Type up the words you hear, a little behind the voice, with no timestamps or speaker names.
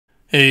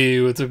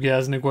Hey, what's up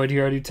guys? Nick White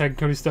here. I do tech and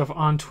coding stuff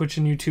on Twitch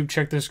and YouTube.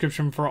 Check the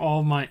description for all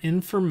of my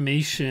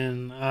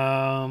information.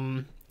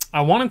 I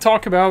want to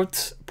talk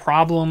about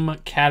problem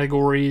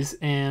categories,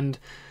 and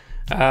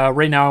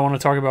right now I want to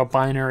talk about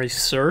binary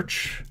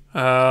search.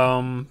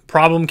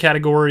 Problem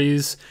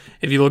categories,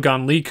 if you look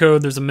on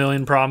LeetCode, there's a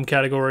million problem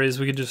categories.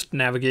 We could just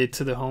navigate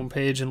to the home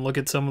page and look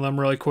at some of them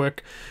really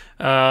quick.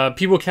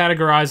 People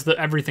categorize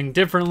everything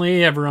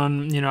differently.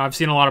 Everyone, I've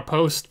seen a lot of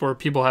posts where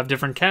people have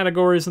different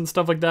categories and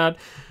stuff like that.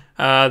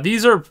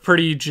 These are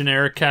pretty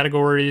generic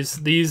categories.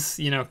 These,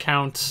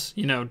 count,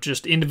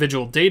 just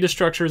individual data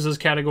structures as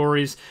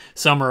categories.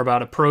 Some are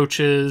about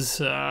approaches,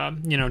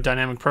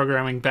 dynamic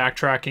programming,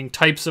 backtracking,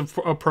 types of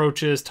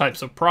approaches,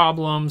 types of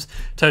problems,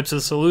 types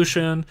of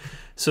solution.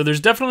 So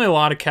there's definitely a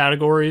lot of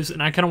categories,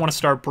 and I kind of want to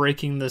start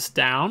breaking this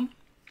down.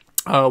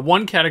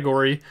 One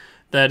category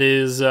that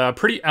is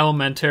pretty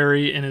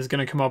elementary and is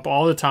going to come up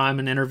all the time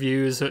in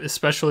interviews,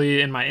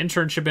 especially in my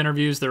internship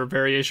interviews. There are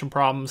variation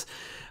problems.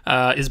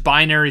 Is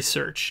binary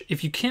search.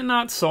 If you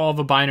cannot solve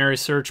a binary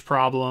search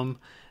problem,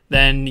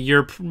 then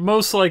you're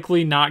most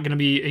likely not going to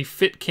be a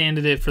fit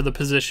candidate for the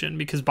position,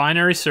 because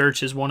binary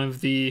search is one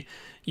of the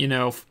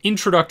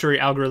introductory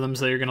algorithms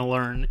that you're going to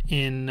learn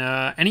in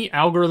any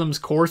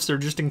algorithms course, or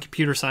just in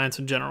computer science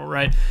in general,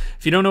 right?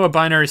 If you don't know what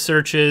binary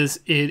search is,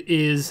 it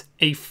is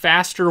a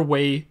faster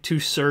way to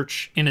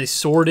search in a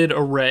sorted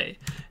array.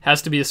 It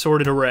has to be a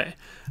sorted array.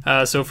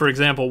 So for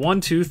example,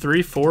 1, 2,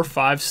 3, 4,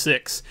 5,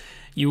 6.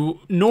 You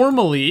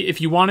normally,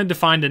 if you wanted to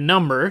find a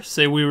number,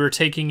 say we were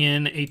taking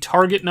in a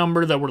target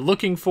number that we're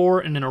looking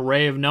for in an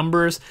array of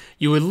numbers,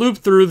 you would loop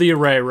through the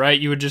array, right?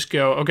 You would just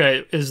go,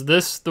 okay, is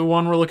this the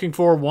one we're looking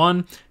for?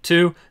 1,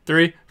 2,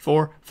 3,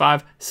 4,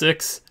 5,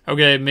 6.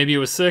 Okay, maybe it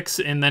was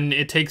 6, and then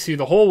it takes you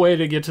the whole way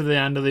to get to the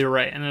end of the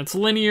array. And it's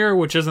linear,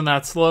 which isn't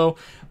that slow,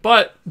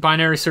 but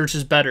binary search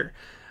is better.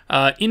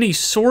 In a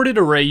sorted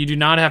array, you do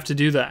not have to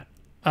do that.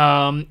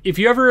 If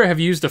you ever have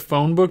used a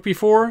phone book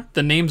before,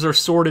 the names are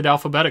sorted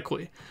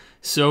alphabetically.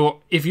 So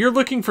if you're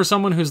looking for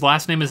someone whose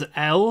last name is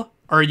L,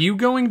 are you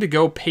going to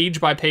go page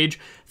by page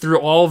through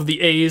all of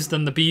the A's,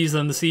 then the B's,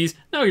 then the C's?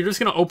 No, you're just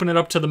going to open it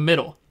up to the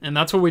middle. And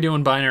that's what we do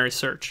in binary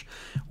search.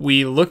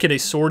 We look at a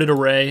sorted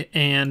array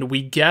and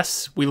we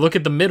look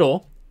at the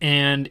middle,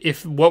 and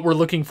if what we're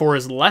looking for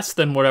is less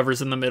than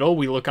whatever's in the middle,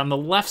 we look on the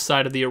left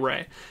side of the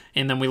array.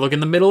 And then we look in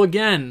the middle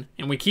again,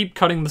 and we keep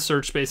cutting the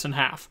search space in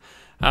half.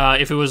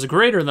 If it was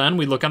greater than,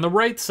 we look on the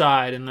right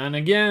side, and then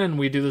again,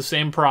 we do the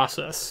same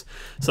process.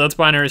 So that's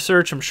binary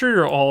search. I'm sure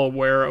you're all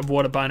aware of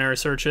what a binary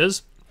search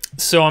is.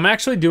 So I'm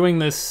actually doing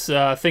this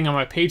thing on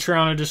my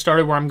Patreon I just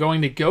started, where I'm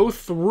going to go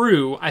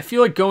through, I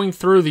feel like going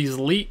through these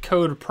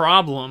LeetCode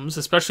problems,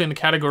 especially in the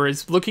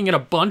categories, looking at a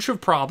bunch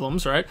of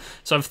problems, right?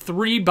 So I have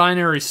 3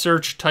 binary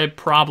search type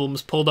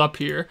problems pulled up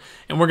here,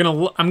 and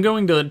I'm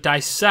going to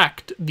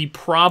dissect the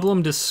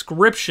problem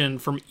description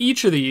from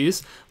each of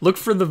these, look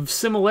for the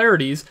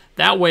similarities.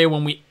 That way,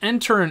 when we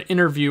enter an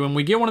interview and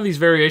we get one of these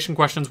variation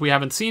questions we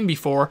haven't seen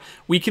before,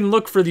 we can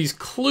look for these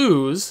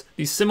clues,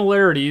 these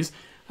similarities,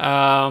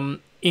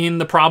 in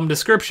the problem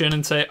description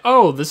and say,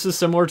 oh, this is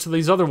similar to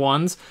these other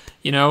ones,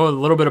 a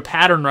little bit of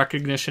pattern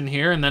recognition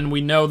here, and then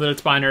we know that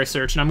it's binary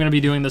search. And I'm going to be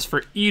doing this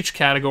for each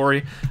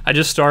category. I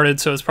just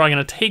started, so it's probably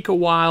going to take a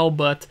while,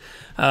 but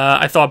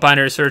I thought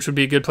binary search would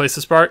be a good place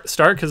to start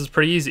because it's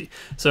pretty easy.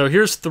 So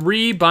here's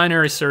 3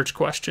 binary search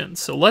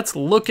questions. So let's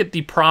look at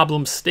the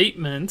problem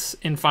statements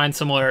and find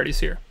similarities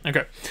here.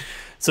 Okay,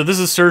 so this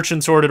is search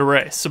and sorted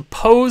array.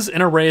 Suppose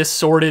an array is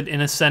sorted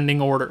in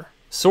ascending order.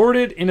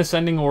 Sorted in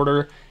ascending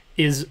order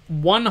is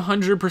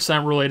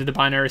 100% related to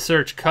binary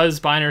search,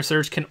 because binary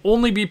search can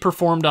only be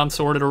performed on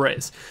sorted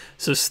arrays.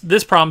 So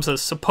this problem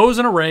says, suppose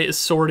an array is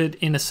sorted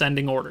in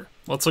ascending order.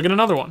 Let's look at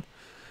another one.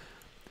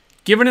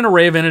 Given an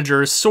array of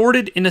integers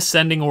sorted in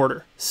ascending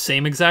order.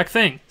 Same exact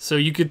thing. So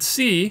you could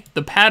see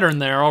the pattern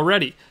there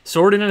already.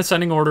 Sorted in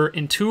ascending order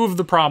in 2 of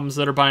the problems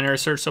that are binary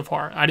search so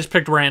far. I just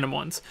picked random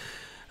ones.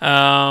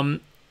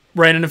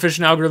 Write an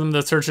efficient algorithm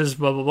that searches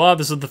blah, blah, blah.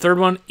 This is the 3rd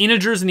one.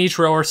 Integers in each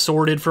row are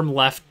sorted from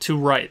left to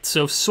right.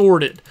 So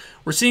sorted.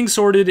 We're seeing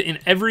sorted in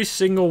every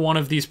single one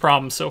of these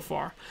problems so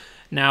far.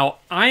 Now,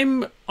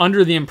 I'm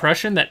under the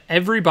impression that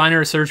every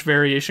binary search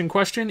variation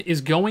question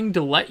is going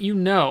to let you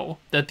know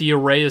that the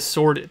array is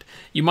sorted.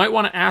 You might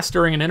want to ask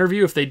during an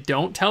interview, if they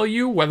don't tell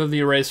you whether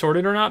the array is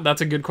sorted or not.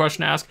 That's a good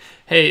question to ask.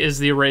 Hey, is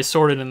the array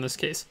sorted in this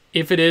case?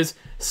 If it is,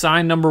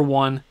 sign number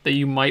 1 that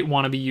you might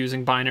want to be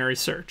using binary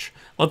search.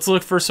 Let's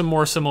look for some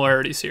more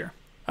similarities here.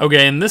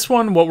 Okay, in this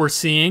one, what we're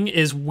seeing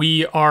is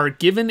we are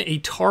given a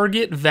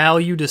target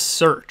value to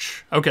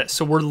search. Okay,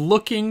 so we're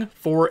looking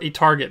for a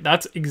target.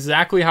 That's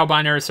exactly how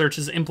binary search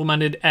is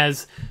implemented,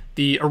 as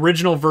the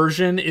original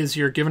version is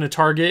you're given a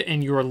target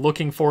and you are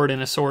looking for it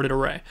in a sorted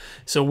array.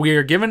 So we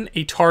are given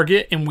a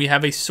target and we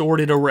have a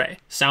sorted array.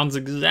 Sounds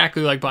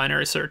exactly like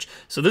binary search.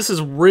 So this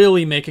is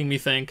really making me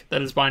think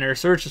that it's binary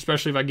search,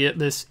 especially if I get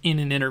this in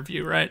an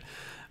interview, right?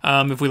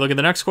 If we look at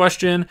the next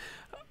question,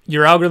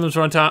 your algorithm's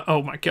runtime.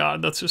 Oh my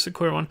God, that's just a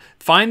clear one.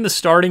 Find the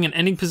starting and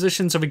ending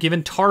positions of a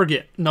given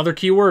target. Another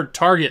keyword,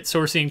 target. So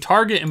we're seeing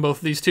target in both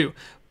of these two.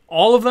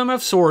 All of them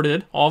have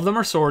sorted. All of them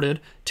are sorted.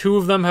 2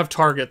 of them have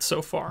targets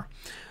so far.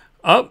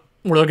 Oh,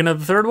 we're looking at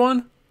the third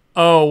one.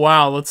 Oh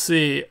wow, let's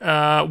see.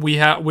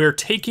 We're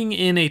taking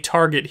in a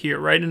target here,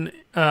 right? An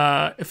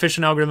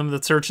efficient algorithm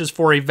that searches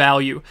for a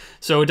value.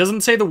 So it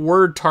doesn't say the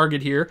word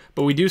target here,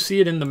 but we do see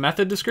it in the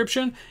method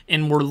description,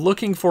 and we're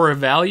looking for a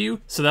value.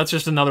 So that's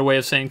just another way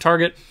of saying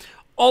target.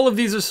 All of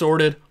these are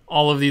sorted.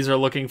 All of these are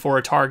looking for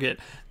a target.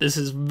 This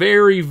is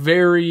very,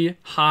 very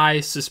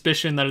high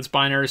suspicion that it's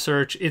binary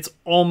search. It's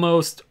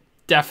almost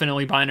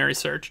definitely binary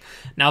search.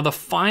 Now, the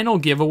final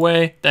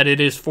giveaway that it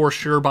is for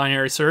sure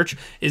binary search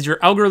is your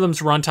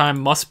algorithm's runtime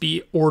must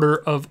be order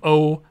of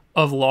O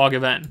of log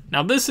of n.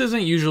 Now, this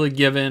isn't usually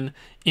given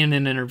in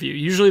an interview.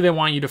 Usually they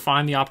want you to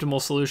find the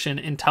optimal solution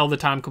and tell the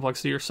time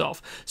complexity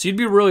yourself. So you'd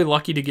be really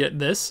lucky to get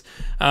this,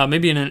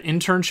 maybe in an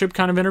internship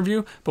kind of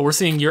interview, but we're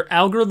seeing your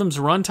algorithm's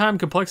runtime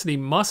complexity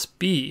must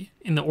be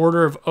in the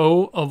order of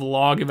O of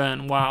log of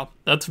n. Wow,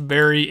 that's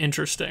very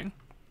interesting.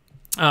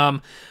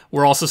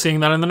 We're also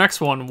seeing that in the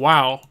next one.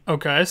 Wow.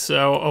 Okay,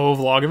 so O of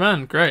log of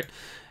n. Great.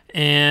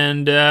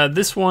 And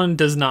this one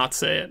does not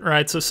say it,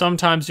 right? So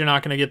sometimes you're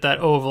not going to get that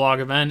O of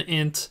log of n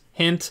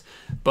hint,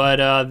 but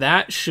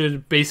that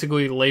should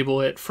basically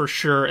label it for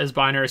sure as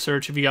binary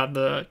search if you got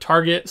the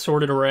target,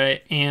 sorted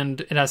array,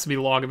 and it has to be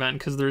log of n,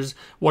 because there's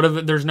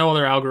no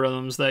other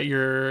algorithms that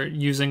you're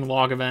using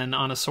log of n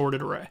on a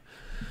sorted array.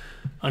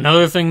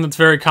 Another thing that's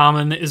very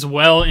common as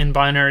well in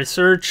binary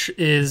search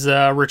is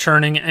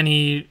returning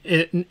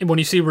when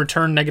you see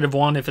return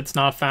 -1 if it's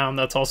not found.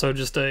 That's also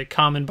just a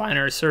common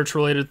binary search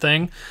related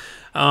thing.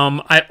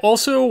 I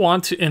also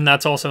want to, and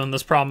that's also in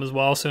this problem as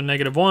well, so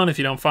 -1 if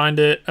you don't find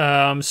it.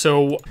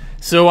 So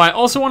I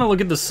also want to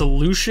look at the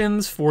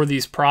solutions for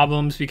these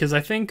problems, because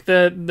I think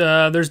that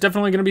there's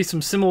definitely going to be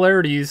some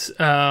similarities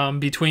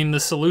between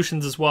the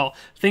solutions as well.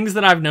 Things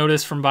that I've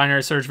noticed from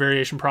binary search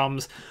variation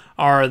problems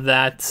are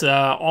that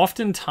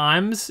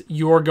oftentimes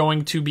you're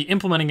going to be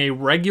implementing a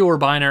regular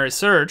binary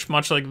search,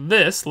 much like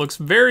this, looks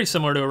very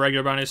similar to a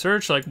regular binary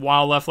search, like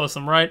while left less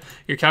than right,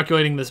 you're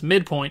calculating this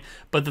midpoint.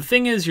 But the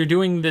thing is, you're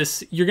doing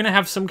this, you're going to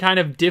have some kind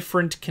of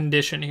different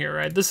condition here,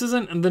 right? This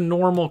isn't the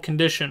normal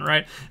condition,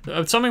 right?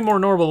 Something more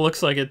normal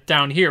looks like it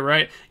down here,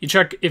 right? You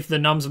check if the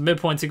nums of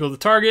midpoints equal to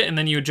target, and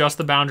then you adjust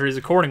the boundaries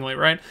accordingly,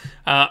 right?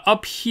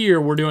 Up here,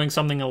 we're doing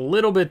something a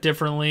little bit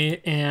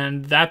differently,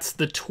 and that's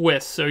the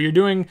twist. So you're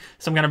doing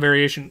some kind of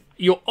variation.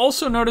 You'll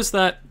also notice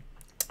that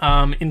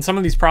in some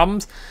of these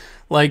problems,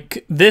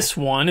 like this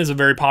one is a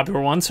very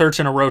popular one, search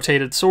in a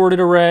rotated sorted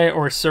array,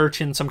 or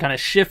search in some kind of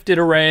shifted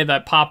array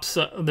that pops.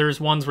 There's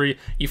ones where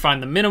you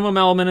find the minimum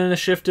element in a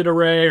shifted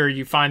array, or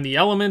you find the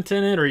element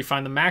in it, or you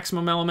find the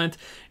maximum element.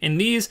 In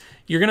these,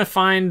 you're going to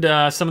find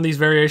some of these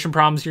variation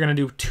problems, you're going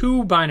to do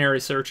 2 binary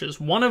searches.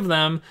 One of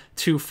them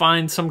to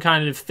find some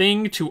kind of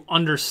thing to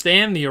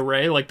understand the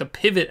array, like the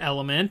pivot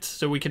element,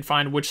 so we can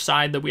find which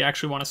side that we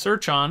actually want to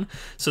search on.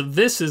 So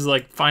this is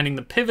like finding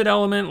the pivot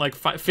element, like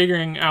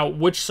figuring out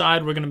which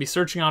side we're going to be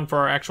searching on for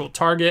our actual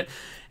target.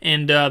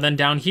 And then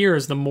down here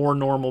is the more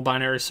normal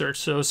binary search.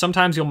 So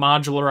sometimes you'll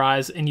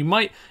modularize, and you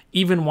might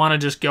even want to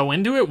just go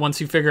into it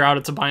once you figure out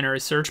it's a binary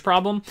search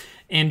problem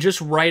and just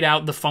write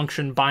out the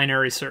function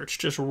binary search.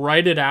 Just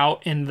write it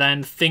out and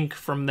then think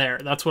from there.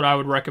 That's what I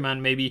would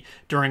recommend maybe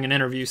during an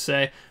interview.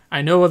 Say,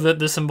 I know that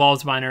this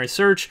involves binary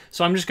search,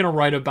 so I'm just going to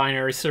write a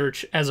binary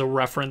search as a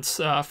reference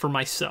for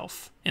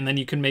myself. And then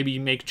you can maybe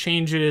make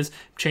changes,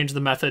 change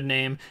the method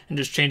name, and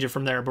just change it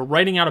from there. But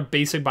writing out a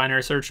basic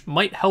binary search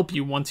might help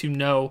you once you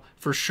know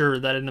for sure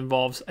that it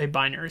involves a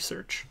binary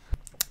search.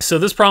 So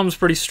this problem is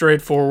pretty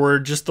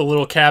straightforward. Just a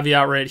little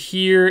caveat right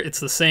here. It's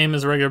the same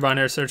as a regular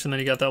binary search, and then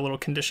you got that little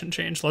condition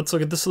change. Let's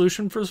look at the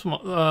solution for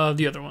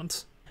the other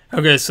ones.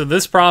 Okay, so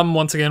this problem,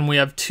 once again, we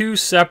have 2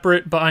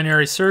 separate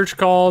binary search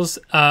calls.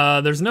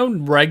 There's no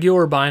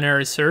regular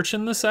binary search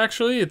in this,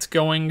 actually. It's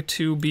going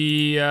to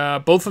be,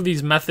 both of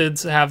these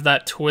methods have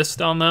that twist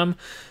on them.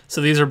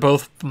 So these are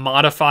both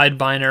modified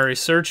binary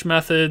search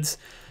methods.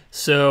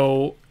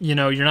 So, you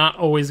know, you're not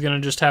always going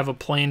to just have a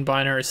plain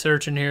binary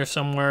search in here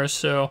somewhere.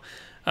 So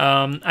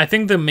I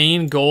think the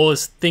main goal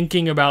is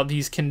thinking about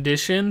these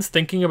conditions,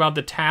 thinking about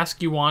the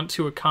task you want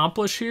to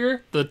accomplish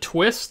here, the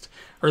twist,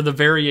 or the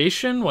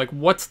variation, like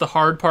what's the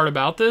hard part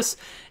about this.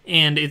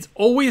 And it's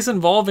always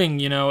involving,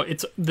 you know,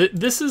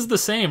 this is the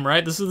same,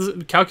 right? This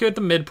is calculate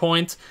the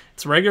midpoint.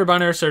 It's regular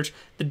binary search.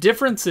 The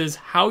difference is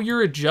how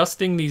you're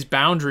adjusting these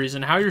boundaries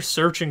and how you're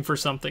searching for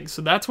something.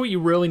 So that's what you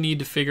really need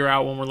to figure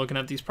out when we're looking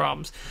at these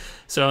problems.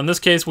 So in this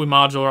case, we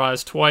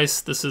modularized twice.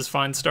 This is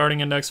find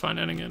starting index, find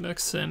ending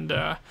index, and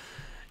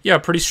yeah,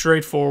 pretty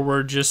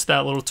straightforward, just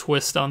that little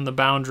twist on the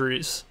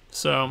boundaries.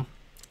 So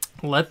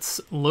let's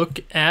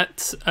look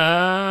at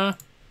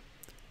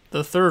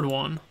the third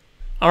one.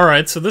 All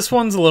right, so this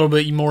one's a little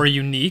bit more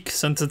unique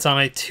since it's on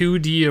a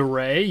 2D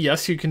array.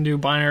 Yes, you can do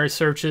binary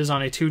searches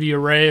on a 2D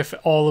array if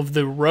all of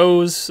the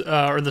rows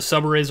or the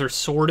subarrays are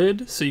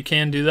sorted, so you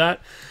can do that.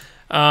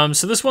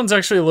 So this one's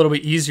actually a little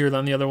bit easier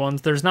than the other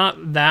ones. There's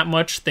not that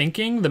much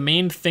thinking. The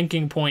main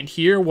thinking point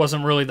here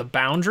wasn't really the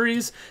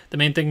boundaries. The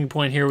main thinking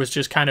point here was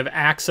just kind of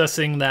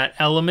accessing that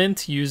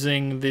element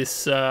using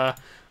this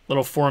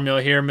little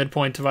formula here,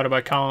 midpoint divided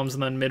by columns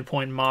and then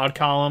midpoint mod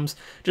columns,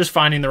 just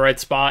finding the right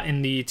spot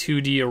in the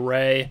 2D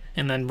array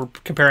and then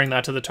comparing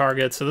that to the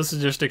target. So this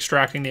is just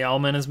extracting the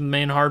element is the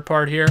main hard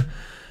part here.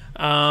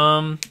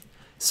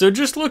 So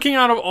just looking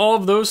out of all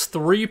of those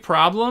 3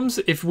 problems,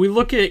 if we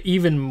look at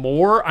even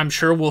more, I'm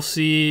sure we'll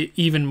see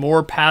even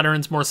more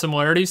patterns, more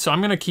similarities. So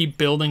I'm going to keep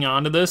building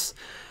onto this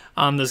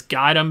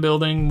guide I'm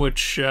building,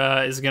 which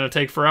is going to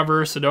take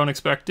forever. So don't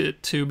expect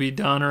it to be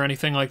done or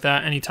anything like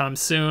that anytime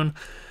soon.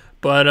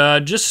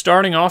 But just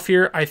starting off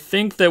here, I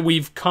think that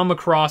we've come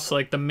across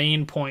like the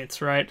main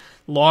points, right?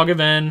 Log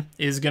of n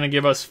is going to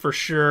give us for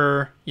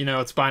sure, you know,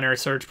 it's binary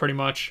search pretty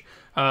much.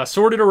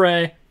 Sorted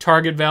array,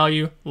 target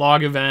value,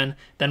 log of n.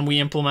 Then we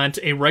implement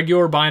a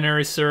regular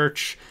binary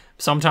search.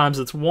 Sometimes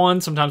it's 1,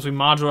 sometimes we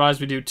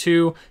modularize, we do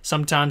 2.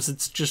 Sometimes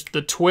it's just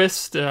the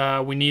twist.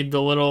 We need the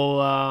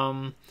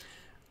little,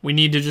 we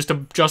need to just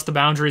adjust the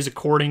boundaries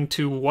according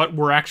to what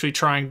we're actually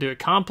trying to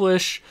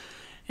accomplish.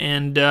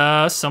 And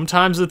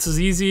sometimes it's as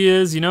easy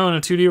as, you know, in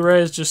a 2D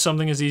array, it's just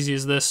something as easy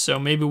as this. So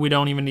maybe we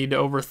don't even need to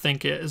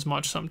overthink it as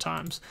much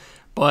sometimes.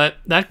 But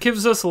that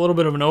gives us a little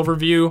bit of an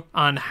overview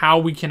on how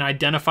we can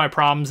identify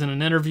problems in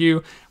an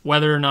interview,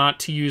 whether or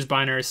not to use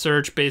binary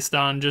search based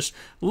on just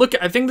look.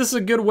 I think this is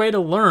a good way to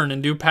learn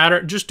and do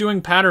just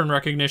doing pattern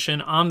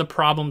recognition on the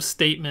problem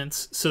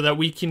statements so that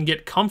we can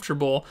get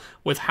comfortable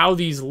with how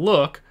these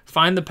look,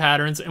 find the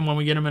patterns, and when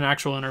we get them in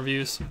actual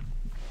interviews,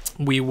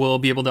 we will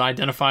be able to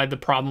identify the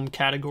problem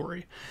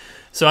category.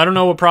 So I don't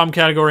know what problem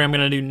category I'm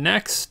going to do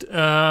next,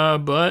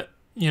 but,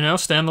 you know,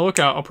 stay on the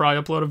lookout. I'll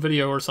probably upload a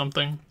video or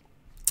something.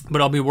 But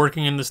I'll be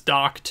working in this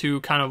doc to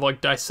kind of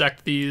like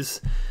dissect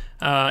these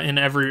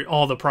in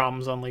all the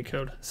problems on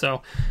LeetCode.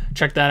 So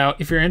check that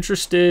out. If you're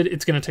interested,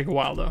 it's going to take a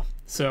while though.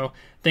 So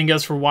thank you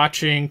guys for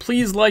watching.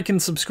 Please like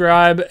and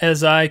subscribe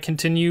as I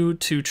continue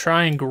to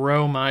try and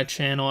grow my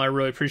channel. I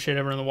really appreciate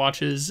everyone that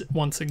watches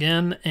once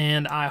again.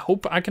 And I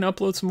hope I can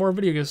upload some more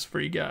videos for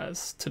you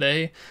guys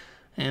today.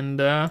 And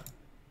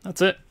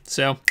that's it.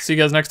 So see you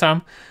guys next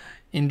time.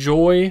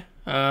 Enjoy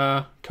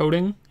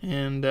coding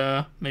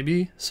and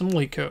maybe some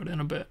LeetCode in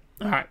a bit.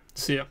 All right,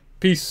 see ya.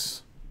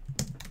 Peace.